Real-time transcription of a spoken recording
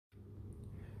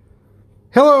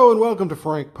Hello and welcome to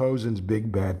Frank Posen's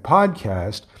Big Bad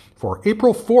Podcast for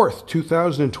April 4th,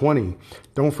 2020.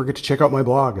 Don't forget to check out my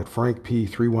blog at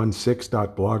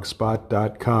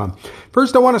frankp316.blogspot.com.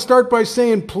 First, I want to start by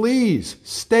saying, please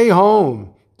stay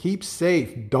home. Keep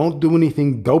safe. Don't do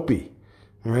anything dopey.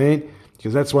 All right?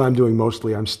 Because that's what I'm doing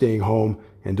mostly. I'm staying home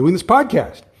and doing this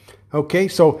podcast. Okay,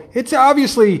 so it's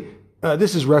obviously,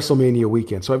 this is WrestleMania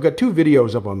weekend. So I've got two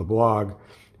videos up on the blog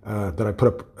that I put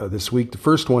up this week. The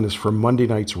first one is from Monday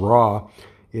night's Raw.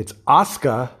 It's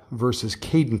Asuka versus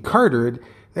Kayden Carter.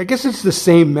 I guess it's the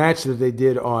same match that they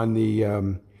did on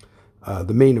the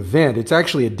main event. It's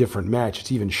actually a different match.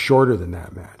 It's even shorter than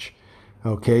that match.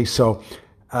 Okay, so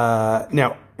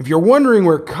now, if you're wondering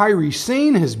where Kairi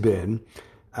Sane has been,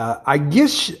 I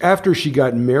guess after she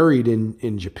got married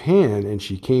in Japan and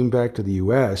she came back to the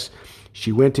U.S.,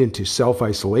 she went into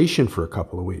self-isolation for a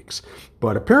couple of weeks.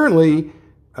 But apparently,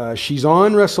 she's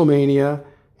on WrestleMania,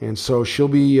 and so she'll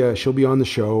be on the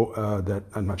show. That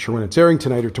I'm not sure when it's airing,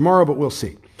 tonight or tomorrow, but we'll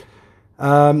see.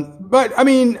 But I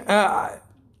mean,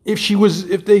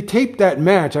 if they taped that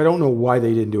match, I don't know why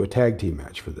they didn't do a tag team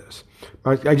match for this.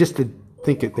 I just did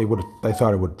think they would. I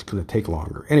thought it was going to take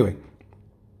longer. Anyway,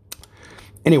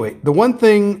 the one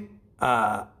thing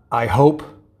I hope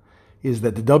is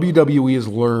that the WWE has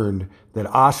learned that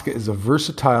Asuka is a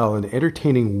versatile and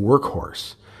entertaining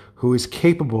workhorse who is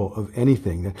capable of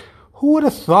anything. Who would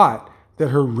have thought that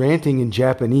her ranting in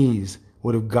Japanese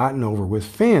would have gotten over with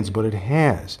fans, but it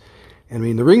has. I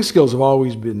mean, the ring skills have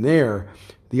always been there.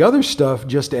 The other stuff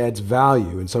just adds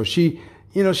value. And so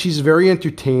she's very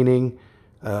entertaining.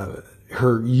 Her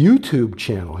YouTube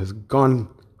channel has gone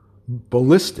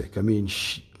ballistic. I mean,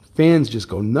 fans just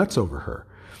go nuts over her.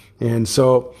 And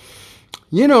so,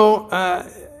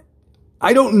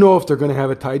 I don't know if they're going to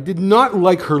have a tie. I did not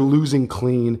like her losing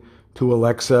clean to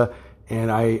Alexa, and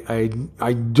I'm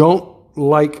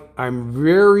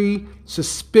very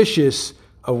suspicious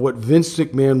of what Vince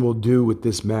McMahon will do with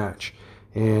this match.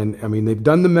 And I mean, they've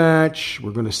done the match.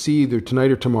 We're going to see either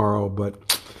tonight or tomorrow,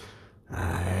 but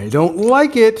I don't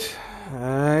like it.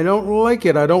 I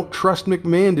don't trust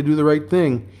McMahon to do the right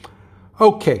thing.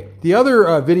 Okay, the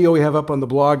other video we have up on the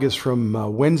blog is from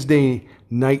Wednesday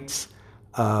night's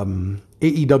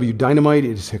AEW Dynamite.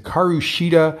 It is Hikaru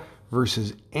Shida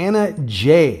versus Anna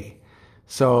Jay.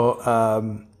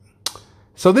 So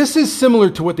this is similar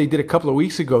to what they did a couple of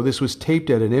weeks ago. This was taped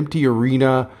at an empty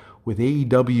arena with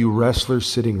AEW wrestlers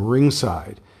sitting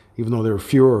ringside, even though there were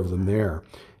fewer of them there.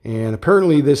 And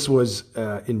apparently this was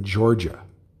in Georgia.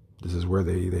 This is where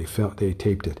they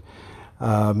taped it.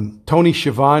 Tony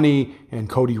Schiavone and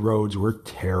Cody Rhodes were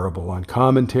terrible on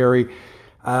commentary.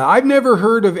 I've never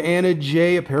heard of Anna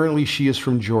Jay. Apparently she is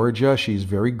from Georgia. She's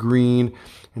very green,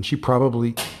 and she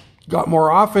probably got more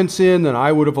offense in than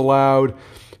I would have allowed.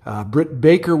 Britt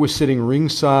Baker was sitting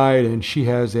ringside, and she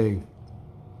has a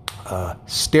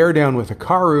stare down with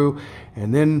Hikaru,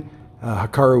 and then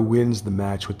Hikaru wins the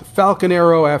match with the Falcon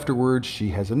Arrow. Afterwards, she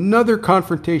has another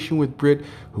confrontation with Britt,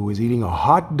 who is eating a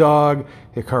hot dog.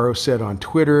 Hikaru said on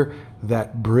Twitter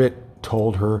that Britt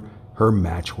told her her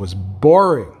match was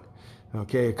boring.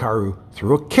 Okay, Hikaru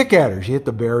threw a kick at her. She hit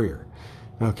the barrier.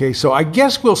 Okay, so I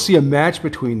guess we'll see a match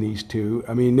between these two.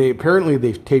 I mean,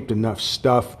 they've taped enough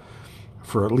stuff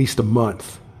for at least a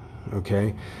month.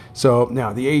 Okay, so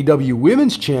now the AEW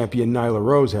Women's Champion Nyla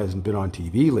Rose hasn't been on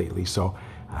TV lately, so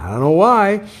I don't know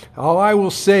why. All I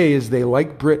will say is they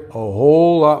like Britt a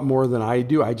whole lot more than I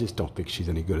do. I just don't think she's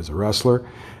any good as a wrestler.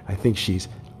 I think she's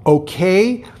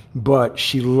okay, but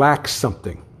she lacks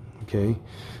something. Okay,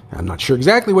 I'm not sure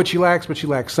exactly what she lacks, but she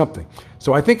lacks something.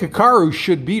 So I think Hikaru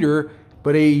should beat her,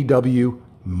 but AEW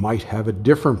might have a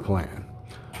different plan.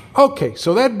 Okay,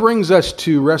 so that brings us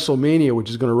to WrestleMania, which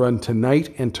is going to run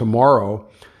tonight and tomorrow.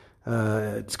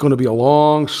 It's going to be a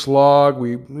long slog.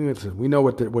 We know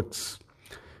what's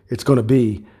it's going to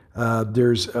be.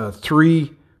 There's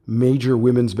 3 major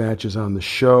women's matches on the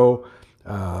show.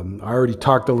 I already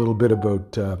talked a little bit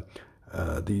about the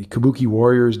Kabuki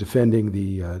Warriors defending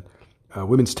the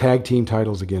women's tag team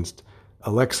titles against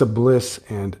Alexa Bliss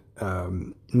and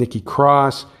Nikki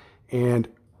Cross. And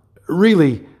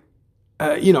really,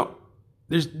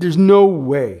 there's no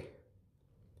way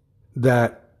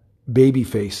that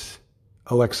babyface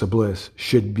Alexa Bliss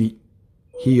should beat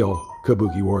heel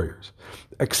Kabuki Warriors.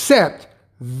 Except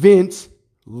Vince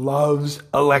loves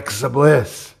Alexa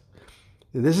Bliss.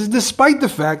 And this is despite the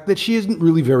fact that she isn't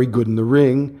really very good in the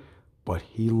ring, but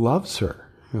he loves her.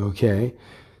 Okay?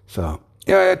 So,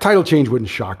 a title change wouldn't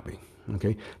shock me.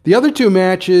 Okay? The other 2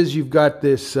 matches, you've got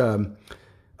this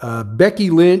Becky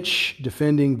Lynch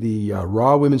defending the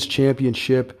Raw Women's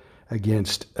Championship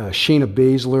against Shayna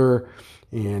Baszler.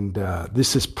 And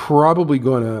this is probably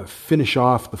going to finish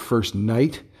off the first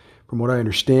night, from what I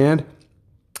understand.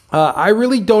 I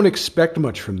really don't expect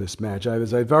much from this match.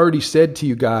 As I've already said to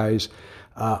you guys,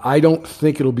 I don't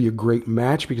think it'll be a great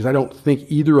match because I don't think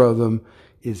either of them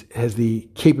has the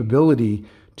capability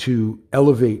to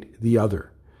elevate the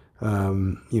other.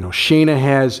 Shayna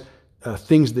has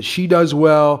things that she does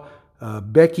well.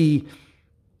 Becky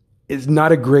is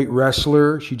not a great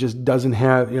wrestler. She just doesn't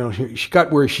have, she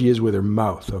got where she is with her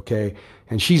mouth, okay?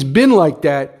 And she's been like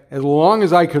that as long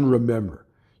as I can remember.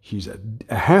 She's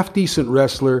a half-decent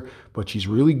wrestler, but she's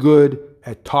really good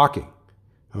at talking,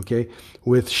 okay?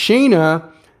 With Shayna,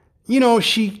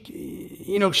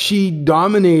 she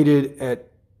dominated at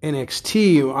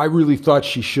NXT. I really thought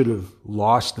she should have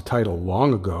lost the title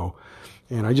long ago,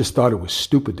 and I just thought it was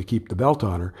stupid to keep the belt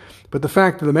on her. But the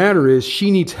fact of the matter is, she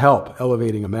needs help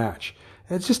elevating a match.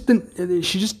 It's just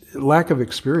lack of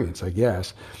experience, I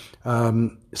guess. So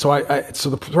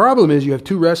the problem is, you have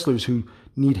two wrestlers who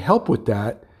need help with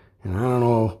that, and I don't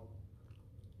know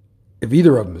if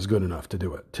either of them is good enough to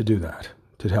do that,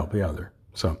 to help the other.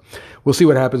 So we'll see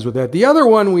what happens with that. The other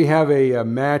one, we have a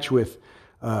match with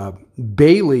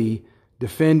Bayley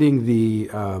defending the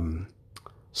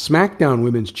SmackDown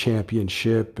Women's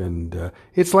Championship, and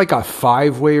it's like a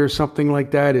 5-way or something like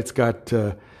that. It's got,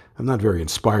 I'm not very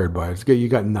inspired by it. You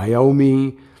got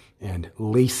Naomi and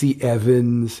Lacey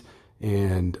Evans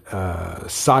and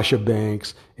Sasha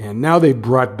Banks, and now they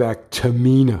brought back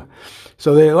Tamina.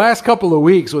 So the last couple of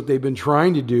weeks, what they've been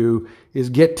trying to do is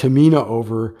get Tamina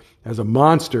over as a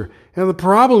monster. And the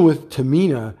problem with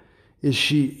Tamina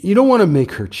is you don't want to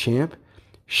make her champ.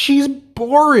 She's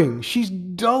boring. She's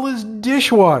dull as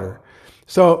dishwater.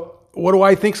 So what do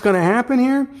I think's going to happen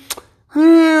here?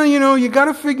 You got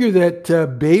to figure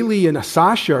that Bayley and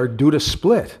Sasha are due to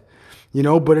split.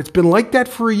 But it's been like that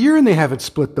for a year and they haven't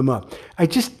split them up.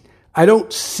 I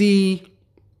don't see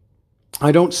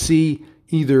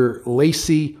either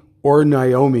Lacey or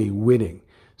Naomi winning.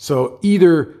 So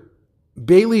either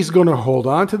Bayley's going to hold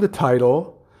on to the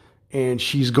title and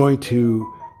she's going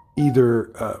to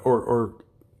either,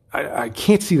 I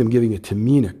can't see them giving it to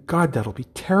Tamina. God, that'll be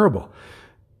terrible.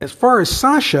 As far as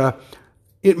Sasha,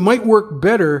 it might work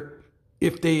better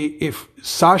if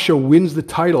Sasha wins the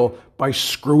title by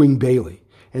screwing Bayley.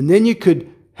 And then you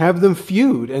could have them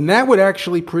feud. And that would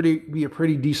actually be a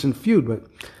pretty decent feud. But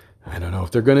I don't know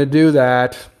if they're going to do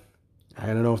that.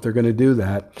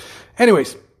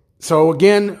 Anyways, so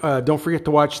again, don't forget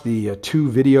to watch the 2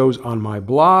 videos on my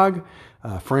blog,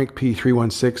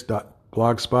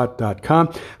 frankp316.blogspot.com.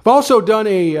 I've also done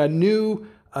a new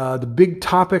The Big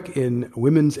Topic in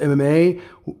Women's MMA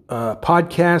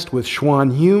podcast with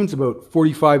Schwan Humes, about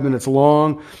 45 minutes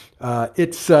long.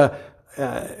 It's a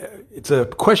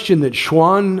question that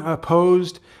Schwan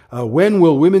posed. When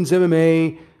will women's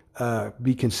MMA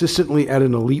be consistently at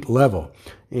an elite level?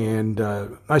 And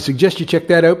I suggest you check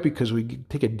that out because we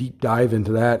take a deep dive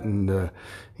into that. And,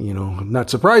 not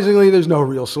surprisingly, there's no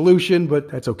real solution, but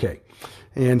that's okay.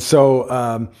 And so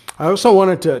I also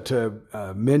wanted to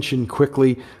mention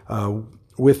quickly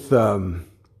with I'm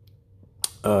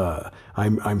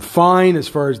fine as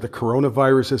far as the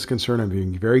coronavirus is concerned. I'm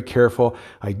being very careful.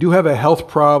 I do have a health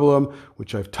problem,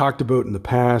 which I've talked about in the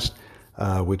past,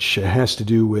 which has to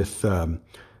do with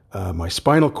my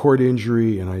spinal cord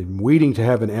injury, and I'm waiting to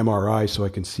have an MRI so I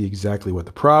can see exactly what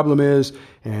the problem is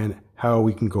and how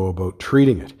we can go about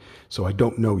treating it. So I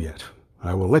don't know yet.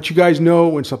 I will let you guys know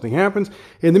when something happens.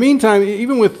 In the meantime,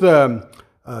 even with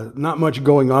not much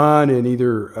going on in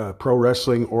either pro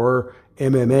wrestling or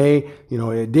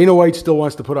MMA, Dana White still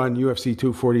wants to put on UFC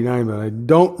 249, but I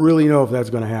don't really know if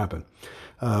that's going to happen.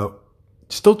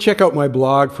 Still check out my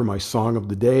blog for my song of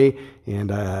the day, and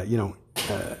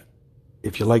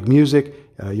if you like music,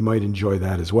 you might enjoy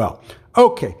that as well.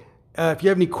 Okay, if you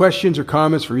have any questions or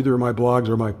comments for either of my blogs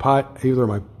or either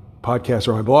my podcast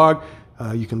or my blog,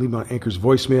 you can leave them on Anchor's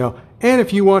voicemail. And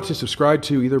if you want to subscribe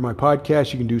to either of my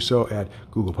podcasts, you can do so at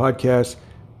Google Podcasts,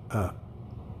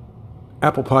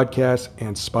 Apple Podcasts,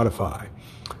 and Spotify.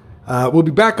 We'll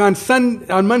be back on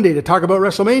Monday to talk about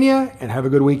WrestleMania, and have a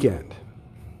good weekend.